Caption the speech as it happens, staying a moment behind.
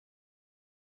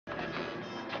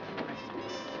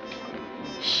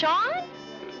Sean?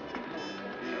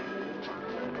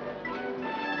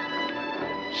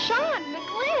 Sean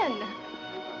McGlynn.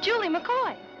 Julie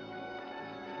McCoy.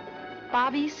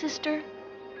 Bobby's sister.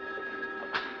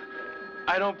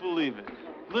 I don't believe it.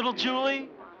 Little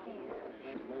Julie?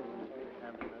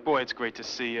 Boy, it's great to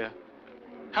see you.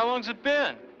 How long's it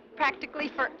been? Practically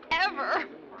forever.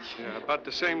 Yeah, about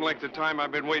the same length of time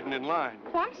I've been waiting in line.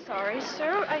 Oh, I'm sorry,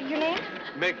 sir. Your name?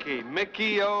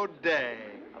 Mickey O'Day.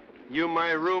 You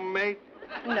my roommate?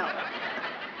 No.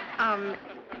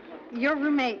 Your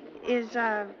roommate is,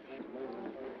 Mr.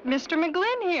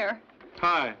 McGlynn here.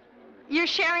 Hi. You're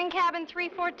sharing cabin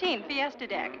 314, Fiesta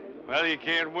deck. Well, you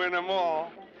can't win them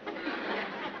all.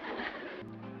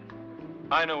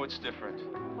 I know it's different.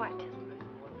 What?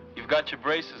 You've got your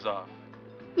braces off.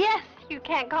 Yes, you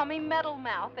can't call me Metal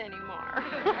Mouth anymore.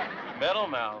 Metal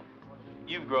Mouth,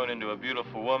 you've grown into a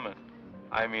beautiful woman.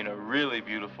 I mean, a really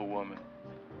beautiful woman.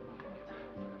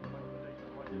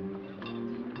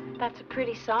 That's a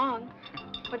pretty song.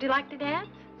 Would you like to dance?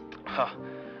 Huh.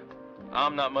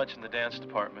 I'm not much in the dance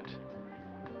department.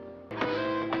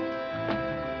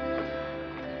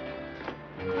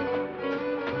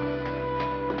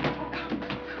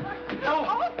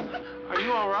 Oh! Are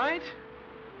you all right?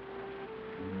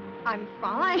 I'm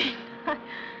fine.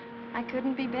 I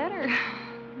couldn't be better.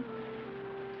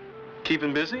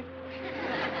 Keeping busy?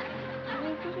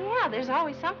 Yeah, there's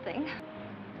always something.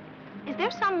 Is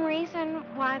there some reason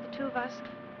why the two of us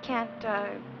can't,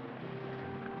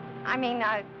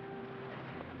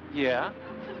 Yeah.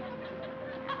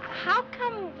 how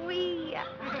come we...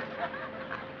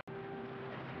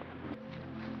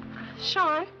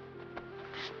 Sean,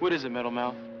 What is it, Metal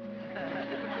Mouth?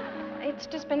 it's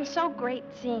just been so great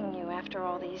seeing you after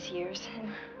all these years. And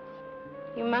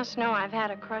you must know I've had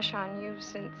a crush on you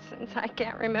since I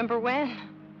can't remember when.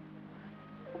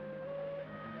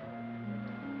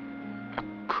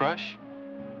 Crush?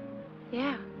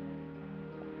 Yeah.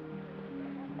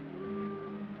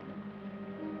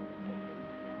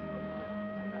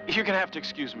 You're gonna have to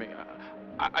excuse me.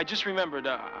 I just remembered,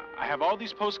 I have all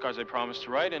these postcards I promised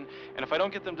to write, and if I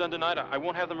don't get them done tonight, I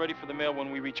won't have them ready for the mail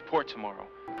when we reach port tomorrow.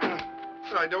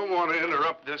 I don't want to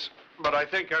interrupt this, but I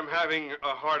think I'm having a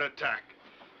heart attack.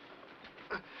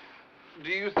 Do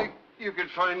you think you could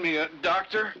find me a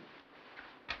doctor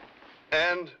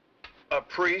and a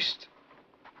priest?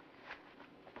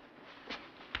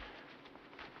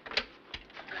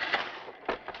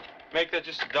 Make that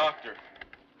just a doctor.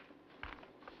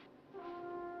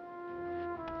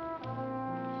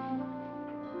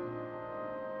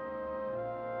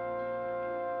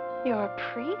 You're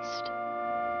a priest?